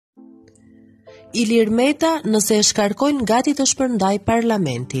Ilir Metën nëse shkarkojnë gati të shpërndajë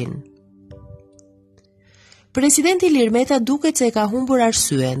Parlamentin. Presidenti Ilir Metën duket se e ka humbur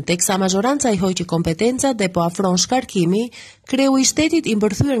arsyen, teksa majoranca i hoqi kompetencat dhe po afron shkarkimi, kreu i shtetit i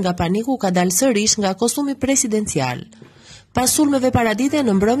mbërthyer nga paniku ka dalë sërish nga kostumi presidencial. Pas sulmeve paradite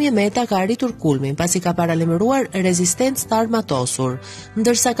në mbrëmje Meta ka arritur kulmin, pasi ka paralemëruar rezistencë të armatosur,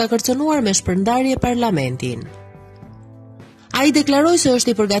 ndërsa ka kërcënuar me shpërndarje Parlamentin. Ai deklaroi se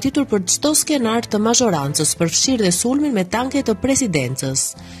është i përgatitur për çdo skenar të majorancës, përfshirë dhe sulmin me tanke të presidencës.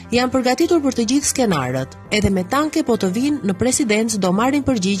 Janë përgatitur për të gjithë skenarët, edhe me tanke po të vinë në presidencë do marrin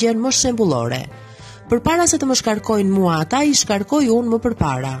përgjigjen më shembullore. Përpara se të më shkarkojnë mua ata, i shkarkoj unë më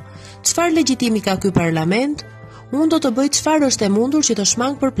përpara. Çfarë legjitimi ka ky parlament? Unë do të bëj çfarë është e mundur që të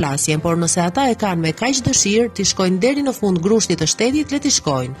shmang përplasjen, por nëse ata e kanë me kaq dëshirë, ti shkojnë deri në fund grushtit të shtetit, le ti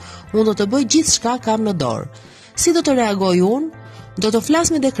shkojnë. Unë do të bëj gjithçka kam në dorë. Si do të reagoj unë? Do të flas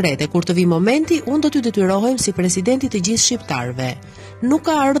me dekrete, kur të vi momenti, unë do t'ju detyrohem si presidenti të gjithë shqiptarëve. Nuk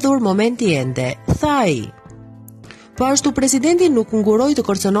ka ardhur momenti ende, tha ai. Po ashtu presidenti nuk nguroi të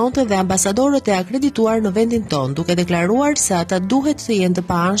kërcënonte dhe ambasadorët e akredituar në vendin tonë, duke deklaruar se ata duhet të jenë të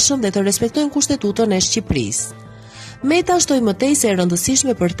paanshëm dhe të respektojnë kushtetutën e Shqipërisë. Meta shtoi më tej se e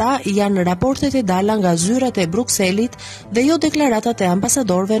rëndësishme për ta janë raportet e dala nga zyrat e Brukselit dhe jo deklaratat e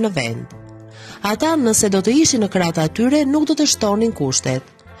ambasadorëve në vend. Ata nëse do të ishin në krah të atyre, nuk do të shtonin kushtet.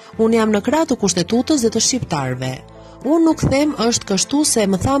 Unë jam në krah të kushtetutës dhe të shqiptarëve. Unë nuk them është kështu se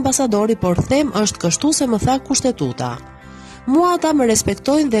më tha ambasadori, por them është kështu se më tha kushtetuta. Mua ata më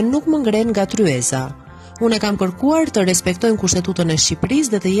respektojnë dhe nuk më ngren nga tryeza. Unë e kam kërkuar të respektojnë kushtetutën e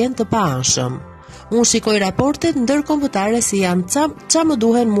Shqipërisë dhe të jenë të paanshëm. Unë shikoj raportet ndërkombëtare si janë ça më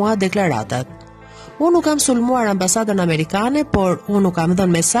duhen mua deklaratat. Unë nuk kam sulmuar ambasadën amerikane, por unë nuk kam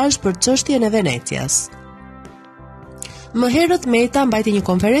dhënë mesazh për çështjen e Venecias. Më herët Meta mbajti një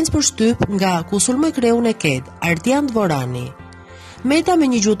konferencë për shtyp nga ku sulmoi kreun e KED, Ardian Dvorani. Meta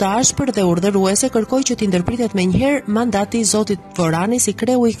me një gjuhë të ashpër dhe urdhëruese kërkoi që t'i ndërpritet menjëherë mandati i zotit Dvorani si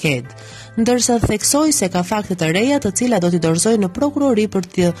kreu i KED, ndërsa theksoi se ka fakte të reja të cilat do t'i dorëzojnë në prokurori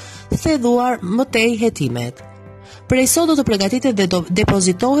për të thedhuar më tej hetimet. Prej sot do të përgatitet dhe do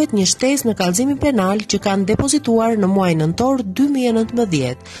depozitohet një shtesë në kallëzimin penal që kanë depozituar në muajin nëntor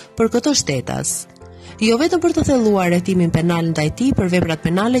 2019 për këtë shtetas. Jo vetëm për të thelluar hetimin penal ndaj tij për veprat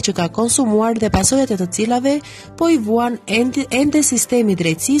penale që ka konsumuar dhe pasojat e të cilave po i vuan ende sistemi i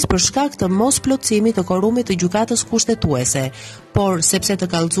drejtësisë për shkak të mos plotësimit të korumit të gjykatës kushtetuese, por sepse të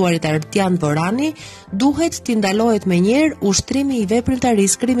kallëzuarit Ardian Dvorani duhet t'i ndalohet menjëherë ushtrimi i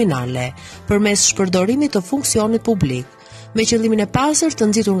veprimtarisë kriminale përmes shpërdorimit të funksionit publik, me qëllimin e pastër të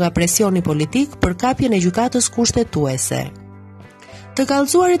nxitur nga presioni politik për kapjen e gjykatës kushtetuese. Të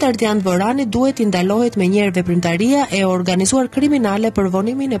kallëzuarit Ardian Dvorani duhet t'i ndalohet menjëherë veprimtaria e organizuar kriminale për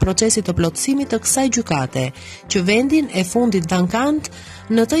vonimin e procesit të plotësimit të kësaj gjykate, që vendin e fundit vankant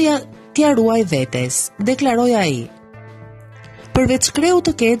në të t'ia ruaj vetes, deklaroi ai. Përveç kreut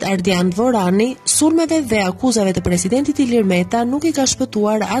të KED Ardian Dvorani, sulmeve dhe akuzave të presidentit Ilir Metën nuk i ka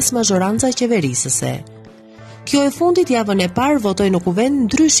shpëtuar as majoranca qeverisëse. Kjo e fundit javën e parë votoi në kuvend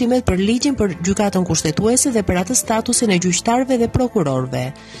ndryshimet për ligjin për gjykatën kushtetuese dhe për atë statusin e gjyqtarëve dhe prokurorëve,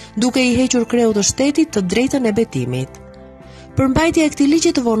 duke i hequr kreut të shtetit të drejtën e betimit. Përmbajtja e këtij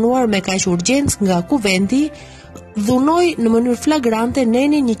ligji të vonuar me kaq urgjencë nga kuvendi dhunoi në mënyrë flagrante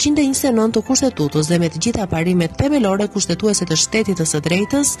nenin 129 të kushtetutës dhe me të gjitha parimet themelore kushtetuese të shtetit të së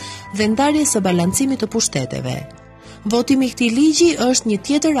drejtës dhe ndarjes së balancimit të pushteteve. Votimi i këtij ligji është një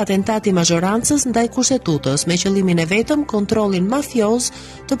tjetër atentat i majorancës ndaj kushtetutës me qëllimin e vetëm kontrollin mafioz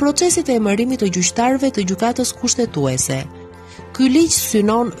të procesit të emërimit të gjyqtarëve të gjykatës kushtetuese. Ky ligj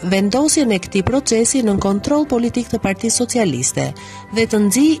synon vendosjen e këtij procesi në kontroll politik të Partisë Socialiste dhe të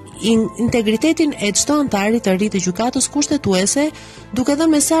nxjijë integritetin e çdo antari të ri të gjykatës kushtetuese, duke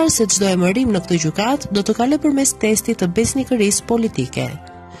dhënë mesazh se çdo emërim në këtë gjykatë do të kalojë përmes testit të besnikërisë politike.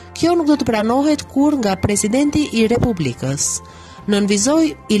 Kjo nuk do të pranohet kurrë nga presidenti i Republikës,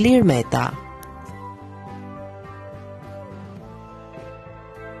 nënvizoi Ilir Metën.